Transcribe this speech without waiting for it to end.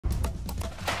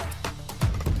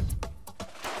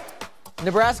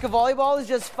Nebraska volleyball is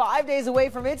just 5 days away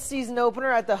from its season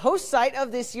opener at the host site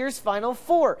of this year's Final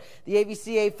Four. The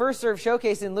AVCA First Serve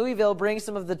Showcase in Louisville brings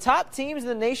some of the top teams in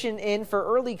the nation in for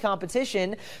early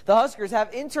competition. The Huskers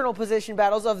have internal position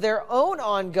battles of their own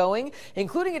ongoing,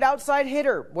 including at outside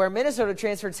hitter, where Minnesota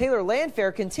transfer Taylor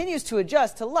Landfair continues to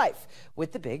adjust to life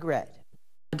with the Big Red.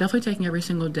 Definitely taking every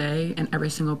single day and every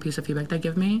single piece of feedback they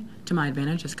give me to my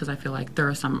advantage, just because I feel like there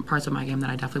are some parts of my game that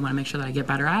I definitely want to make sure that I get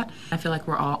better at. I feel like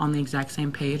we're all on the exact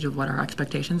same page of what our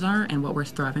expectations are and what we're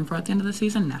striving for at the end of the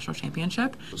season, national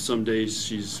championship. Some days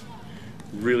she's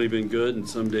really been good, and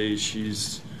some days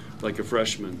she's like a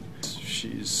freshman.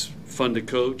 She's fun to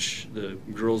coach, the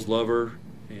girls love her,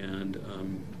 and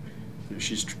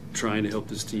she's trying to help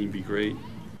this team be great.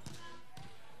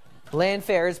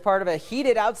 Landfair is part of a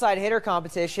heated outside hitter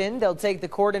competition. They'll take the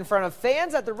court in front of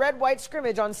fans at the red-white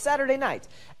scrimmage on Saturday night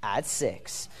at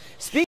 6.